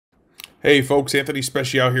Hey folks, Anthony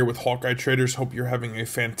Special here with Hawkeye Traders. Hope you're having a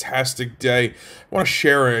fantastic day. I want to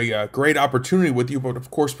share a great opportunity with you, but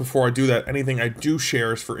of course, before I do that, anything I do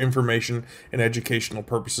share is for information and educational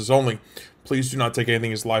purposes only. Please do not take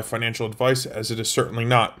anything as live financial advice, as it is certainly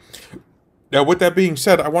not. Now, with that being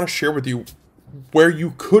said, I want to share with you where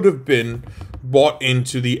you could have been bought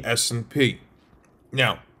into the S&P.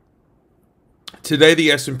 Now, today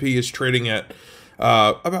the S&P is trading at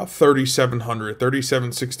about 3,700,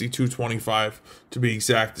 3,762.25 to be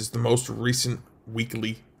exact, is the most recent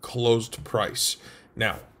weekly closed price.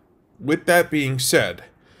 Now, with that being said,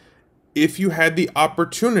 if you had the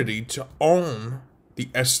opportunity to own the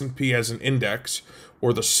S&P as an index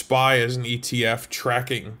or the SPY as an ETF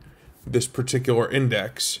tracking this particular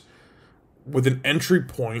index with an entry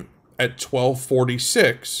point at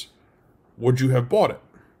 1246, would you have bought it?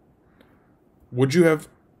 Would you have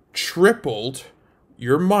tripled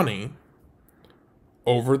your money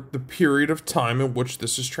over the period of time in which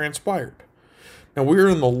this has transpired? Now, we are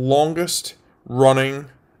in the longest running,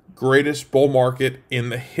 greatest bull market in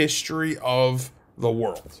the history of the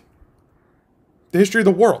world. The history of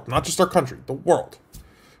the world, not just our country, the world.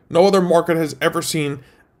 No other market has ever seen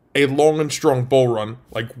a long and strong bull run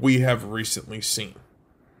like we have recently seen.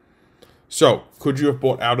 So, could you have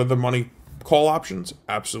bought out of the money call options?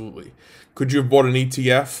 Absolutely. Could you have bought an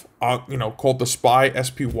ETF, called the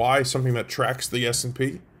SPY, something that tracks the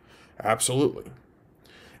S&P? Absolutely.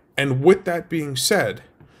 And with that being said,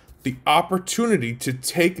 the opportunity to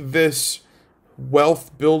take this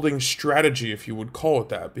wealth building strategy, if you would call it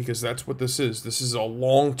that, because that's what this is a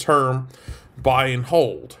long-term buy and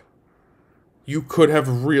hold. You could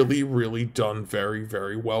have really, really done very,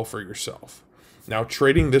 very well for yourself. Now,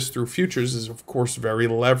 trading this through futures is, of course, very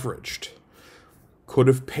leveraged. Could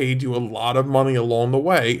have paid you a lot of money along the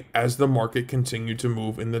way as the market continued to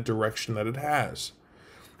move in the direction that it has.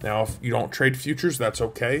 Now, if you don't trade futures, that's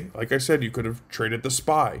okay. Like I said, you could have traded the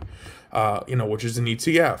SPY, which is an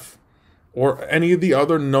ETF, or any of the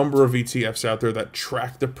other number of ETFs out there that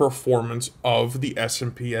track the performance of the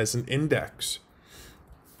S&P as an index.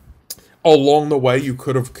 Along the way, you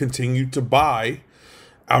could have continued to buy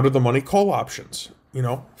out of the money call options,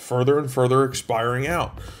 further and further expiring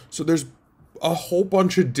out. So there's a whole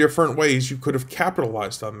bunch of different ways you could have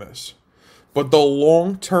capitalized on this. But the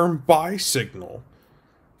long-term buy signal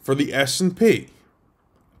for the S&P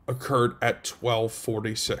occurred at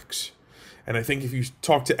 1246. And I think if you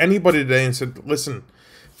talk to anybody today and said, listen,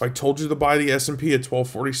 if I told you to buy the S&P at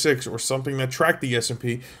 1246 or something that tracked the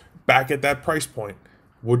S&P back at that price point,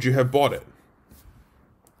 would you have bought it?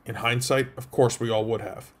 In hindsight, of course we all would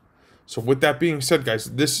have. So with that being said,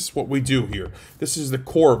 guys, this is what we do here. This is the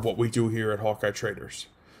core of what we do here at Hawkeye Traders.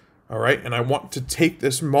 All right? And I want to take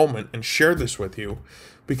this moment and share this with you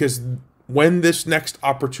because when this next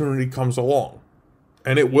opportunity comes along,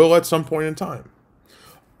 and it will at some point in time,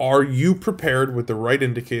 are you prepared with the right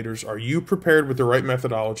indicators? Are you prepared with the right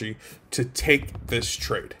methodology to take this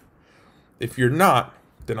trade? If you're not,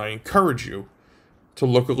 then I encourage you to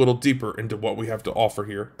look a little deeper into what we have to offer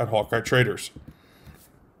here at Hawkeye Traders.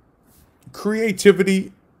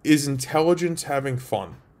 Creativity is intelligence having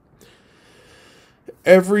fun.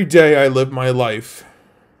 Every day I live my life,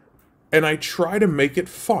 and I try to make it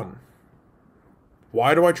fun.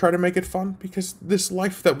 Why do I try to make it fun? Because this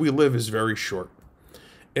life that we live is very short.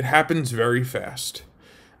 It happens very fast.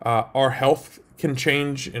 Our health can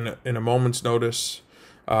change in a moment's notice.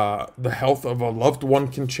 The health of a loved one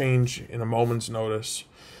can change in a moment's notice.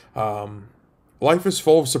 Life is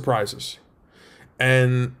full of surprises.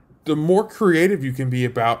 And the more creative you can be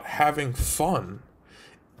about having fun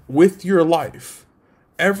with your life,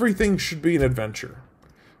 everything should be an adventure.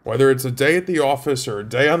 Whether it's a day at the office or a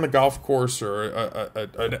day on the golf course or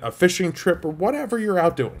a fishing trip or whatever you're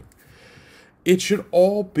out doing, it should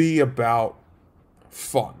all be about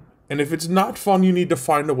fun. And if it's not fun, you need to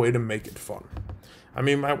find a way to make it fun. I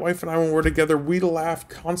mean, my wife and I, when we're together, we laugh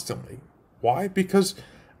constantly. Why? Because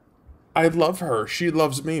I love her. She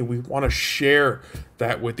loves me. We want to share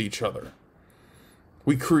that with each other.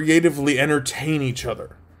 We creatively entertain each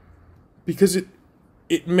other because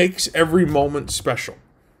it makes every moment special.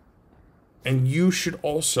 And you should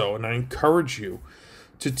also, and I encourage you,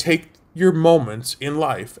 to take your moments in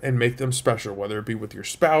life and make them special, whether it be with your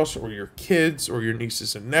spouse or your kids or your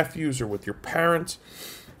nieces and nephews or with your parents,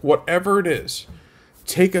 whatever it is.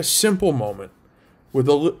 Take a simple moment,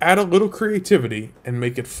 add a little creativity, and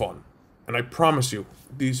make it fun. And I promise you,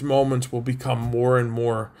 these moments will become more and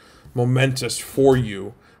more momentous for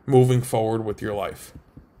you moving forward with your life.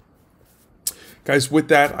 Guys, with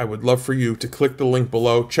that, I would love for you to click the link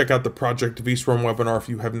below. Check out the Project V-Swarm webinar if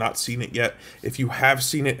you have not seen it yet. If you have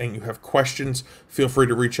seen it and you have questions, feel free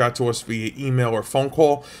to reach out to us via email or phone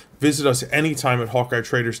call. Visit us anytime at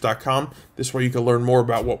HawkeyeTraders.com. This way you can learn more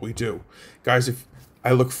about what we do. Guys,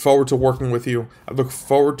 I look forward to working with you. I look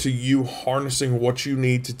forward to you harnessing what you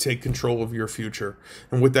need to take control of your future.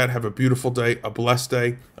 And with that, have a beautiful day, a blessed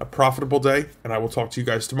day, a profitable day, and I will talk to you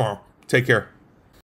guys tomorrow. Take care.